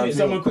still. it out, You know what innit? I'm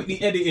Someone saying?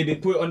 quickly edited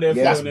it, put it on their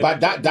Yeah. phone.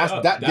 That's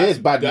bad. There's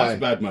bad That's man.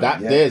 bad man.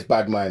 That Yeah. there's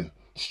bad man.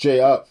 Straight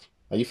up.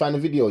 Have you found the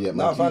video yet,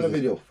 man? No, I found the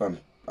Jesus. video, fam.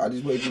 I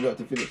just waited for you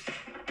to finish.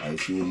 I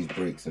see all these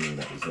breaks and all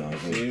that. You see what I'm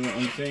See saying? what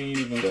I'm saying?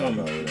 Even Yeah, come,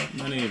 no, yeah.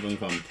 man, ain't even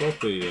come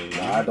proper. Yeah.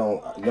 Nah, I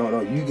don't.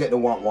 No. You get the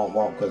want,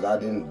 because I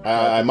didn't.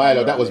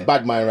 Milo, that was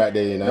bad man right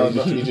there, you know.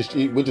 No,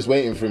 We're just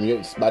waiting for him.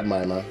 It's bad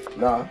man, man.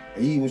 Nah,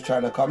 he was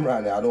trying to come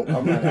round there. I don't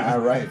come round there. I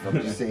right.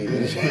 I'm just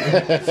saying.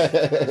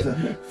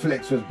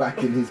 Flex was back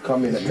in his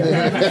coming. But this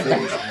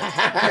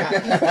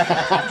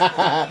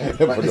is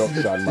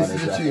Production the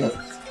manager. tune.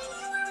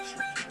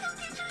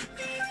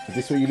 Is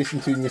this what you listen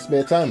to in your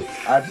spare time?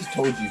 I just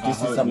told you, this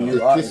is hope some not. new Is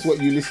this artist.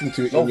 what you listen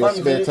to No, in your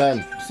fam, spare say-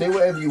 time? Say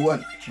whatever you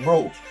want.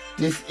 Bro,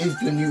 this is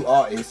the new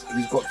artist.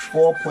 He's got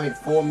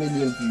 4.4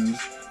 million views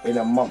in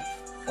a month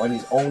on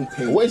his own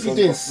page. What is he He's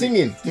doing? got-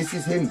 Singing? This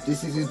is him.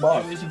 This is his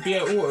bar. It should be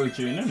an auto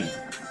tune, isn't it?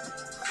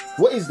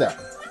 What is that?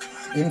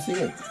 Him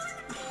singing.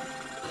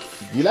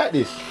 You like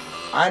this?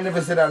 I never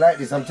said I like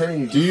this. I'm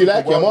telling you. Do you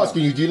like it? I'm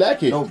asking you, do you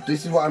like it? No,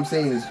 this is what I'm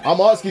saying is I'm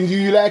asking, do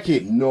you like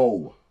it?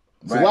 no.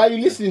 So why are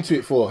you listening to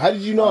it for? How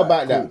did you know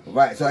about that? Cool.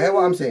 Right, so hear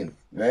what I'm saying,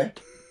 right?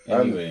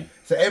 Anyway.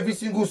 So every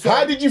single song.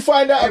 How did you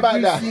find out about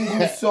every that?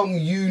 single song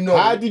you know.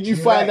 How did you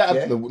find like, out?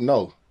 yeah?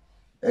 No,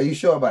 Are you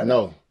sure about that?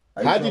 no.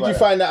 Are you How sure did about you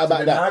find out So about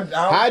then that?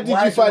 How did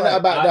why you find do out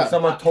about that?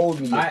 Someone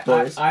told me,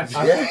 Doris. I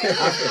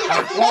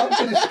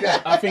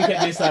think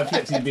at this time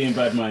Flex is being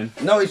bad man.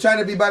 No, he's trying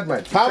to be bad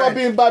man. How am I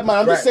being bad man?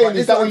 I'm just Right, saying, but is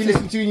this that what what I'm you saying.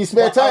 listen to in your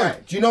spare But, time?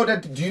 alright, do you know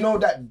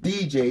that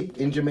DJ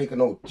in Jamaica?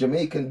 No,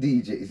 Jamaican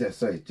DJ. Is that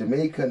sorry?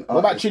 Jamaican. What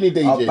about Trini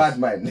DJs? Bad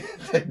man.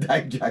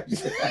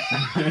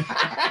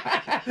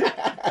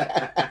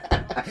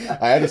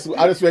 I just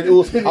went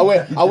all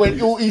I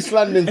went all East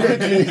London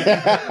quickly.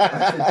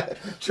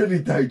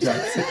 Trinidad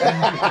Jacks.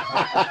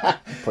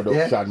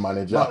 Production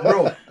manager. But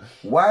bro,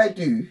 why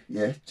do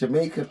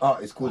Jamaican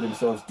artists call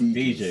themselves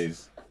DJs?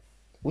 DJs.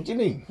 What do you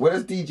mean? What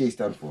does DJ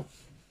stand for?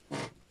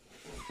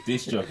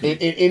 Disc jockey.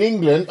 In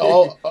England,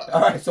 or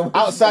Alright, so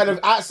outside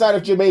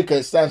of Jamaica,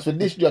 it stands for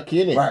disc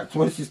jockey, innit? right, so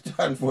what does it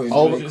stand for? In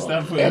Oh, What does it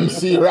stand for?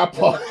 MC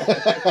rapper.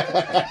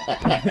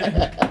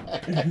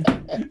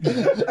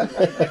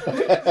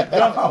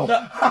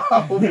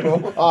 How,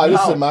 bro? Ah,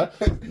 listen, man.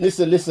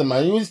 Listen,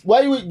 man.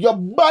 You're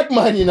bad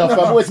man, you know, fam.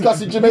 Always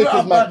cussing You're Jamaicans,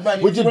 not man. bad man.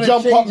 You With just your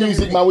wanna jump up change music,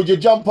 everything. man. With your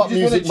jump up You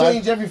just music, wanna man.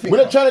 change everything, We're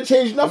not man. trying to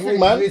change nothing, You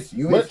man. is,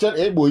 you We're not is. trying,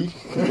 hey boy.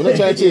 We're not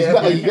trying to change Yeah,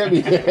 nothing. boy. You get me?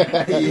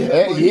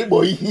 Yeah, Yeah,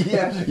 boy.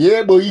 Yeah.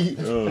 Yeah, boy.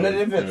 And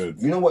then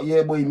you know what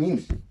yeah boy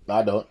means?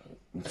 I don't.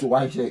 So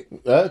why you say?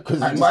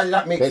 Because And why does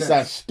that make they sense?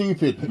 sound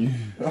stupid.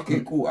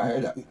 Okay, cool. I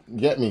heard that.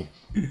 Get me?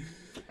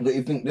 But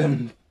you think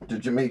the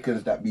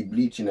Jamaicans that be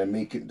bleaching and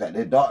make it that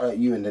they're dark like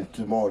you and then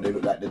tomorrow they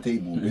look like the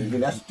table? You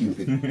think that's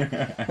stupid?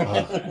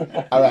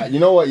 All right, you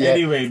know what? Yeah.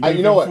 Anyway,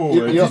 You know what? moving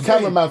forward. You know,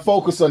 cameraman,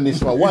 focus on this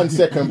for 1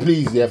 second,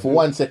 please. Yeah, for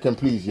 1 second,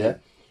 please. Yeah.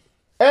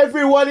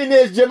 Everyone in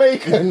there is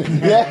Jamaican.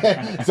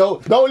 Yeah. So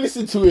don't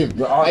listen to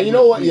him. And you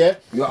know what? Yeah.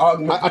 Your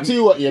argument. I tell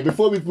you what. Yeah.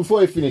 Before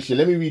we finish, yeah,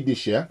 let me read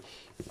this. Yeah.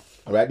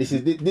 All right.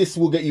 This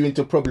will get you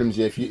into problems.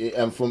 Yeah. If you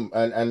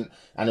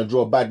and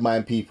draw bad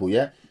mind people.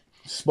 Yeah.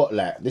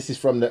 Spotlight. This is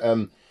from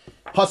the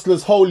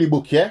Hustlers Holy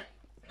Book. Yeah.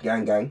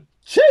 Gang.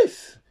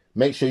 Cheers.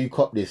 Make sure you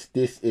cop this.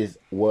 This is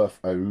worth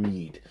a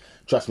read.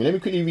 Trust me. Let me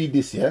quickly read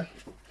this, yeah?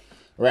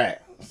 Right.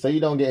 So you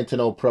don't get into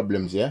no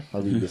problems, yeah?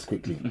 I'll read this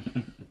quickly.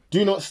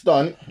 Do not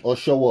stunt or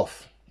show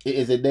off. It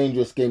is a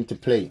dangerous game to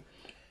play.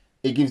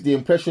 It gives the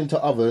impression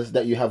to others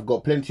that you have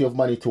got plenty of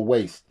money to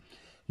waste.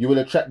 You will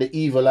attract the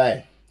evil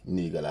eye,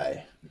 niggle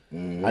eye.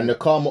 And the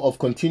karma of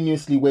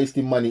continuously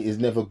wasting money is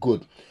never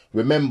good.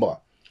 Remember,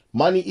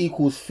 money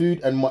equals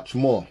food and much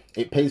more.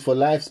 It pays for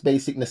life's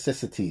basic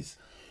necessities.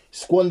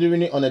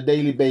 Squandering it on a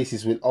daily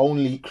basis will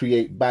only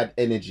create bad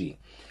energy.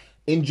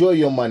 Enjoy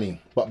your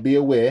money, but be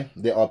aware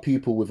there are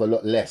people with a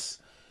lot less.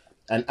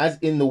 And as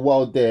in the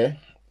wild, there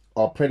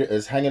are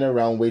predators hanging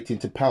around waiting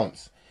to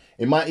pounce.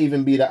 It might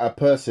even be that a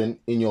person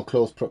in your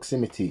close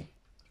proximity,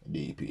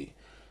 DP,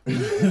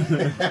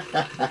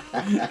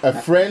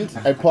 a friend,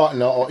 a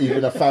partner, or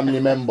even a family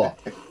member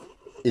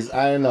is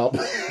eyeing up.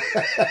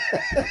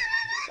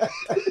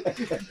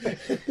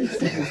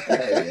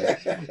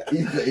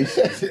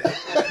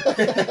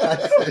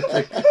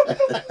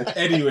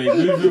 Anyway,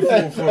 moving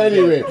forward from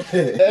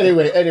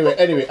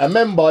Anyway, a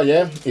member,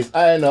 yeah, is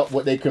eyeing up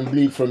what they can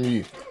bleed from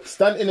you.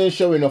 Stunting and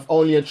showing off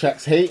only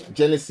attracts hate,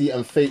 jealousy,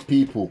 and fake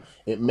people.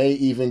 It may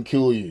even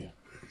kill you.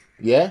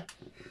 Yeah?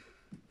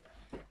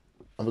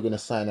 And we're gonna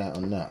sign out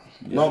on that.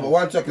 No, but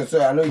 1 second,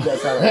 sir. I know you got to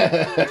sign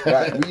out.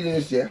 Right, reading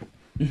this, yeah.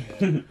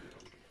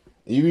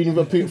 Are you reading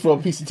for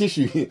a piece of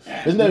tissue?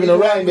 There's not even a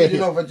rhyme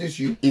reading there. over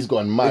tissue. He's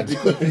gone mad.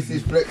 Because this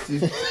is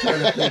Flex's.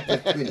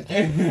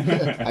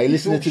 Are you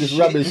listening to this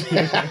rubbish?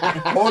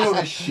 All of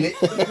this shit.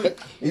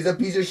 He's a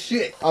piece of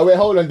shit. Oh wait,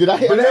 hold on. Did I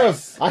hit a nerve?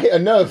 Bless. I hit a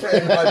nerve.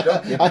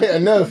 I hit a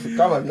nerve.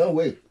 Come on, no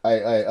way.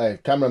 Hey,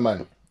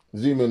 cameraman,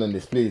 zoom in on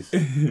this, please.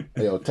 Hey,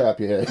 yo, tap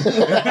your head.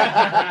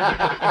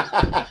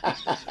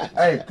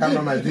 Hey,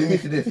 cameraman, zoom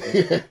into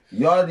this.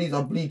 Y'all these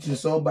are bleaching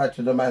so bad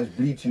to the man's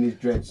bleaching his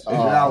dreads.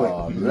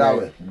 Allow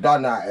it.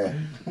 Done out here.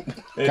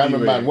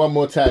 Cameraman, one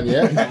more time,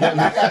 yeah?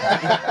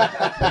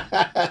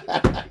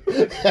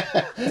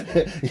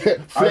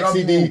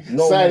 Flexi D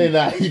signing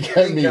out, you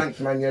get me? Thanks,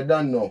 man, you're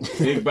done now.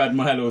 Big Bad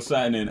Milo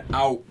signing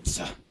out.